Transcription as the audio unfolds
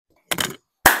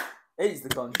It's the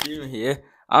consumer here,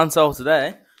 and so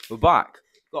today we're back.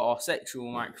 Got our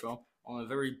sexual microphone on a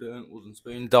very burnt wooden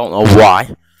spoon. Don't know why.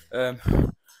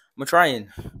 I'm trying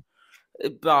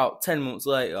about 10 months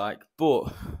later,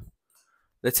 but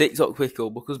the TikTok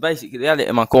pickle, because basically they had it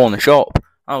in my corner shop.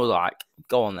 I was like,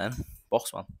 "Go on then,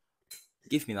 boss man,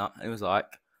 give me that." And he was like,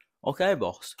 "Okay,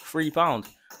 boss, £3.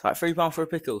 It's like £3 for a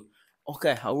pickle.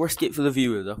 Okay, I'll risk it for the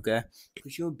viewers. Okay,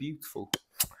 because you're beautiful.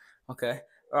 Okay,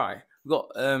 right. We've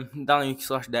got Danny /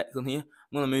 Declan here.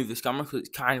 I'm gonna move this camera because it's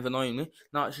kind of annoying me.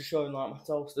 Now it's just showing like my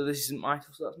toaster. This isn't my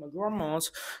toaster, that's my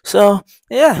grandma's. So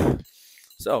yeah.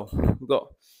 So we've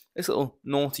got this little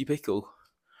naughty pickle.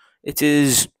 It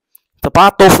is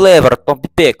tomato flavored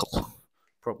pickle.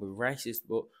 Probably racist,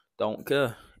 but don't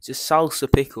care. It's a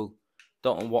salsa pickle.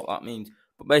 Don't know what that means,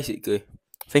 but basically,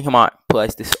 I think I might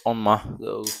place this on my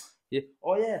little. Yeah.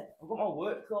 Oh yeah, I've got my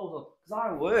work clothes on because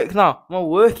I work now. I'm a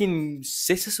working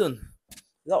citizen.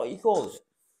 Is that what you call it?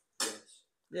 Yes.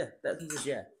 Yeah, that's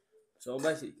yeah. So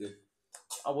basically,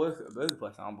 I work at a burger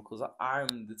place now because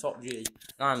I'm the top G and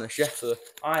I'm the chef. So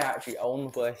I actually own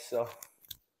the place. So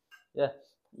yeah,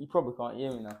 you probably can't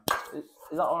hear me now. Is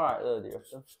that all right, there, dear?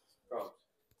 Right.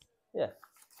 Yeah.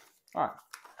 All right.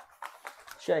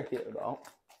 Shake it about.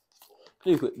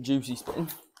 Do a quick juicy spin.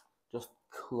 Just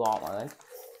claw out my leg.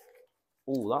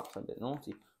 Oh, that's a bit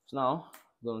naughty. So now,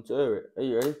 I'm going to stir it. Are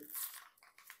you ready?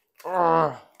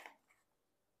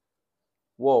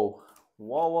 Whoa.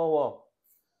 Whoa, whoa,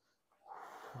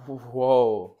 whoa.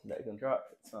 Whoa. That can try it,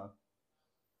 son.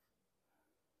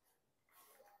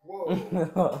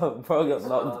 Whoa. Bro got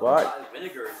knocked back.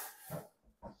 Vinegar.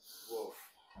 Whoa.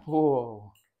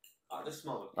 Whoa. I just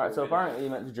smell it. Right, so apparently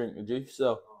you're meant to drink the juice,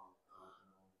 so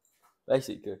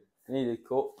basically, you need a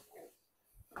cup.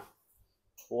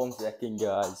 1 second,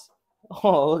 guys.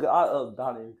 Oh, look at that little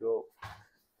Danny cup.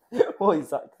 What is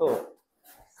that cup?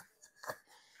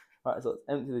 Right, so let's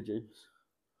empty the juice.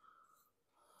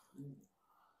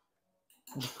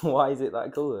 Why is it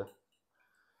that colour?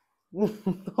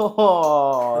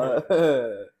 Oh.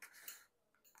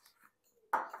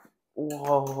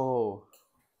 Whoa.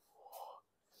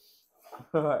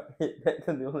 Right,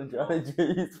 Declan, do you want to try the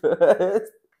juice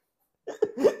first?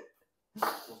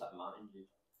 What's that, Mountain Dew?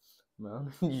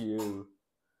 Mountain Dew.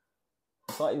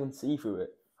 I can't even see through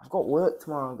it. I've got work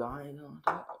tomorrow, guys. No,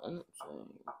 I don't want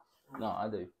to. No, I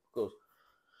do. Of course.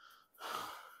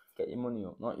 Get your money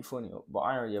up, not your funny up. But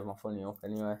I already have my funny up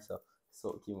anyway, so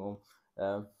suck your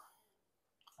mum.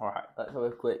 Alright, let's have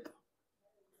a quick.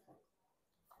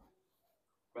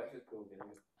 Breakfast cool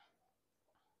vinegar.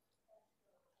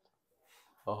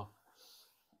 Oh.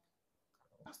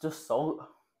 It's just salt.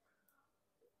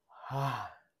 Now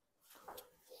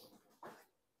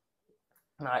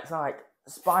it's like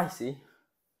spicy.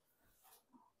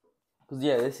 Because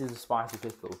yeah, this is a spicy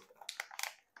pickle.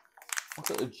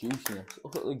 Look at the juiciness.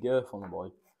 Look at the girth on the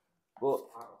boy. But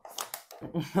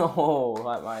no,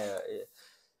 like my ear.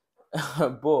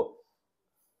 But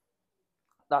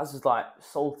that's just like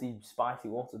salty, spicy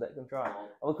water that can try. Have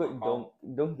a quick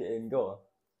dunk it in, go on.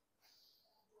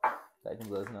 That can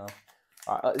blow now.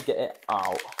 Alright, let's get it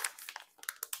out.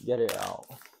 Get it out.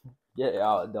 Get it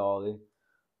out, darling.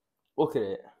 Look at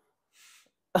it.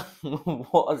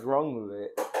 What is wrong with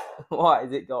it? Why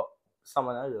has it got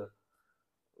salmonella?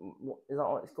 Is that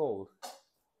what it's called?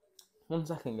 1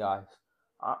 second, guys.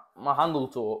 My hand will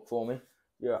talk for me.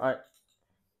 Yeah, right.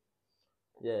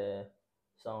 Yeah,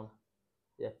 sound.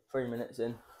 Yeah, 3 minutes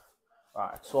in.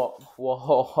 Right, swap.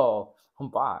 Whoa, I'm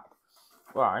back.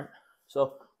 Right,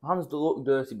 so my hands do look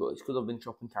dirty, but it's because I've been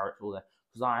chopping carrots all day.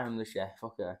 Because I am the chef,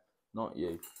 okay? Not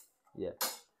you. Yeah.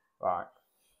 Right.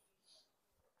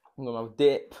 I'm going to have a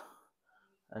dip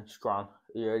and scran.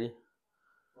 Are you ready?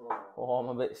 Oh, I'm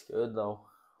a bit scared though.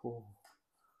 Oh.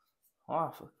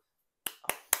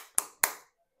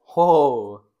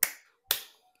 Whoa.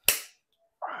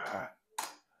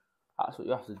 That's what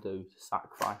you have to do to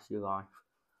sacrifice your life.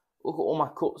 Look at all my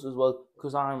cuts as well,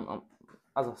 because I'm,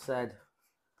 as I said,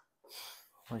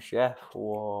 I'm a chef.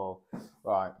 Whoa.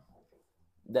 Right.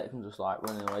 Declan's just like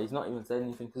running away. He's not even said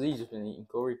anything because he's just been eating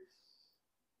curry.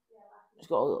 It's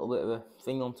got a little bit of a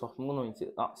thing on top. I'm going to eat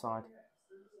it that side.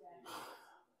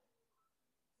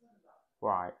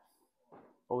 Right.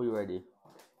 Are we ready?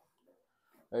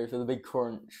 Ready for the big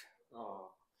crunch?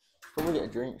 Oh. Probably get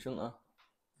a drink, shouldn't I?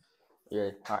 Yeah.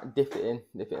 Alright, dip it in.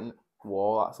 Dip it in.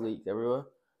 Whoa, that's leaked everywhere.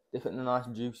 Dip it in a nice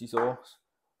juicy sauce.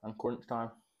 And crunch time.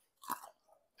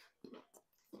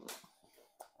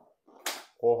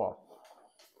 Oh.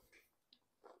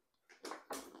 Kind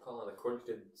of like a crunched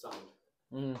sound.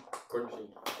 Crunchy.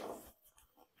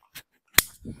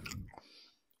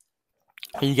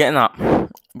 Are you getting that?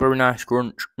 Very nice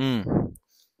crunch.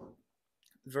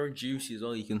 Very juicy as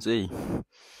well, you can see.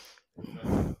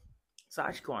 It's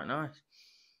actually quite nice.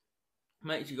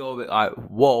 Makes you go a bit like,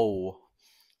 whoa.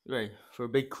 Right, for a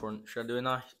big crunch, I do a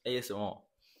nice ASMR.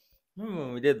 Remember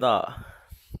when we did that?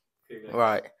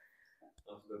 Right,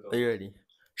 are you ready?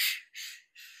 Shh, shh,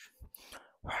 shh.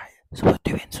 Right, so we're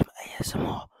doing some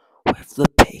ASMR with the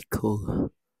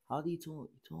pickle. How do you talk?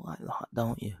 You talk like that,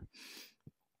 don't you?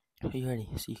 Are you ready?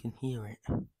 So you can hear it.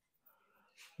 You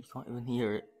can't even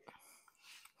hear it.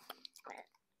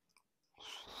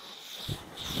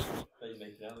 How you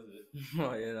make it out, is it?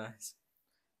 Oh yeah, nice.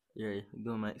 Yeah, I'm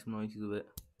gonna make some noises of it.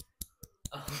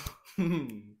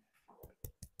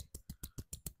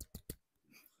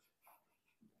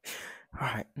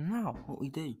 Right, now what we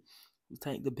do, we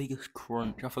take the biggest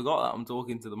crunch. I forgot that I'm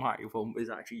talking to the microphone, but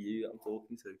it's actually you that I'm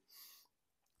talking to.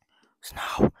 So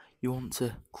now you want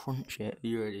to crunch it. Are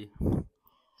you ready?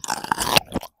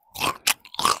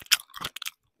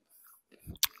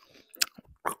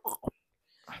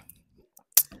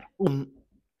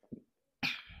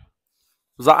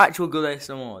 Was that actual good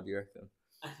ASMR, do you reckon?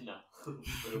 No.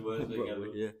 But it was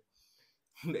Probably, yeah.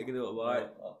 They can do it right.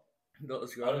 Not I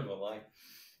describe. don't even like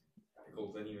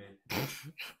pickles anyway.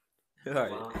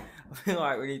 Right. Wow. I feel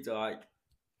like we need to like.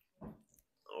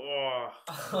 Oh.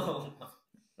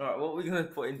 Right, what are we gonna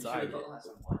put inside it?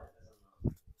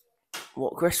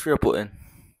 What crisp are you putting?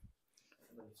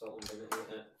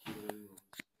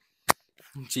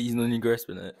 Cheese and onion crisp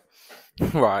in it.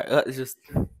 Right, let's just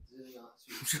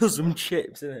some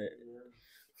chips in it.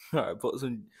 Right, put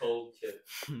some Cold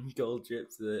chips. gold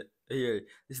chips in it. Here,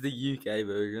 this is the UK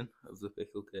version of the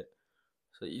pickle kit.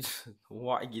 So you just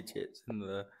whack your chips in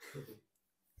there.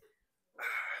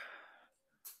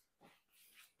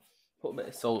 Put a bit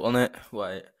of salt on it.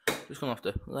 Wait, just gonna have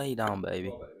to lay down,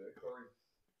 baby.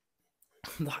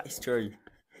 That is true.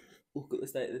 Look at the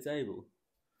state of the table.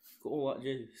 Got all that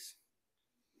juice.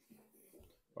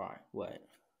 Right, wait.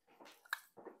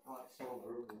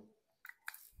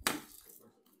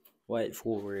 Wait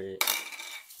for it.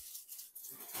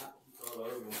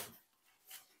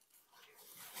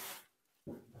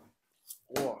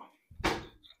 Whoa. Right,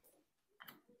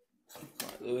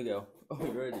 there we go. Oh,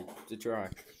 we're ready to try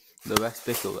the best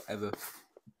pickle ever.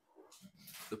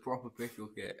 The proper pickle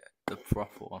kit. The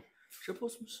proper one. Should I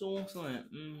put some sauce on it?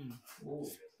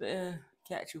 Bit of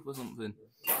ketchup or something.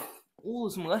 Oh,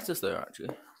 there's some lettuce there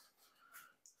actually.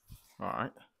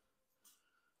 Right.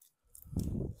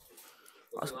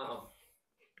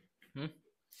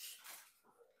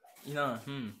 You know,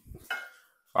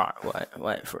 Right,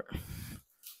 wait for it.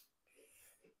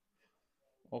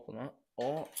 Open that.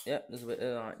 Oh, yeah, there's a bit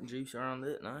of like juice around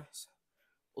it. Nice.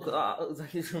 Look at that. It looks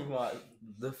like it's from like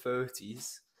the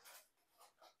 30s.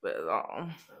 Bit of that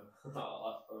on.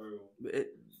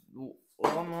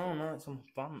 Oh no, it's on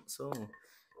pants. So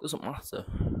doesn't matter.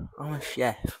 I'm a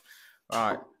chef.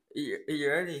 Right, are you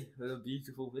ready for the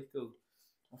beautiful pickle?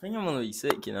 I think I'm gonna be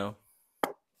sick, you know.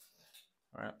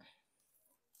 Right.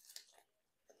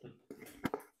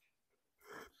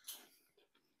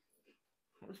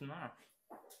 What's that?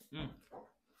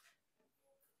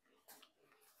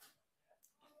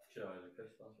 Should I have a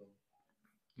crisp as well?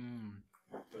 Mmm.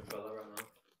 Do you want to try that right now?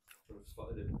 I've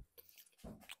spotted it.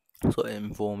 Put it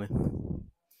in for me.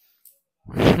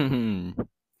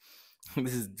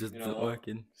 This is just You know not what?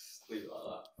 working. Just leave it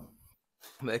like that.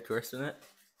 Bit of crisp in it.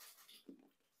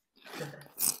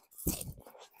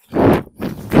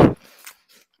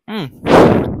 I'm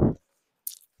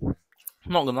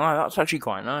not gonna lie, that's actually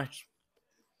quite nice.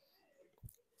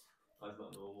 That's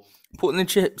not normal. Putting the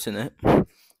chips in it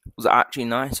was actually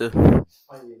nicer.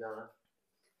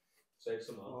 Save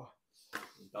some more.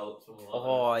 Develop some more.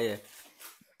 Oh yeah.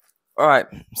 Alright,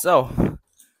 so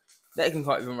they can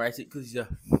quite even rate it because he's a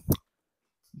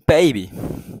baby.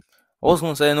 I was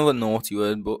gonna say another naughty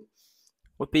word, but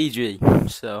we're PG,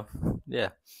 so yeah.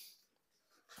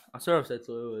 I'm sure I've said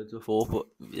two words before, but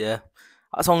yeah.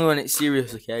 That's only when it's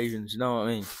serious occasions, you know what I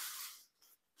mean?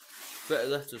 Better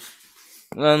let us.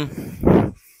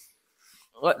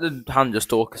 Let the hand just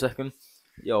talk a second.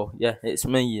 Yo, yeah, it's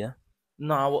me, yeah.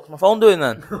 Nah, what's my phone doing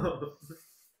then?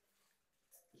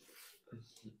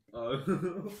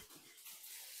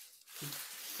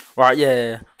 Right,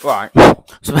 yeah, right.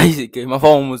 So basically, my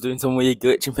phone was doing some weird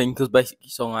glitching thing because basically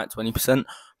it's on like 20%.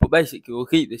 But basically, we'll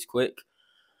keep this quick.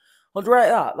 I'd rate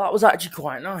that. That was actually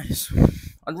quite nice.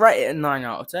 I'd rate it a 9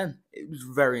 out of 10. It was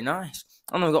very nice.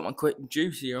 And I've got my quick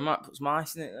juice here. I might put some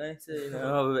ice in it later. You know,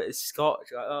 have a bit of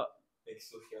scotch like that.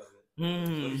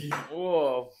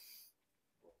 Whoa.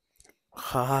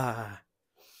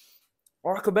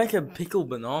 Or I could make a pickled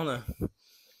banana.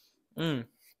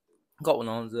 Got one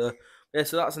on there. Yeah,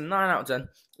 so that's a 9 out of 10.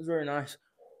 It's very nice.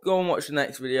 Go and watch the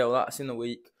next video. That's in a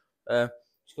week.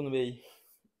 It's gonna be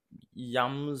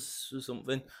yams or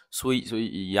something. Sweet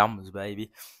yams,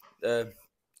 baby.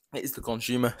 It's the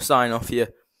consumer. Sign off here.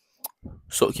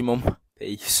 Suck your mum.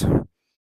 Peace.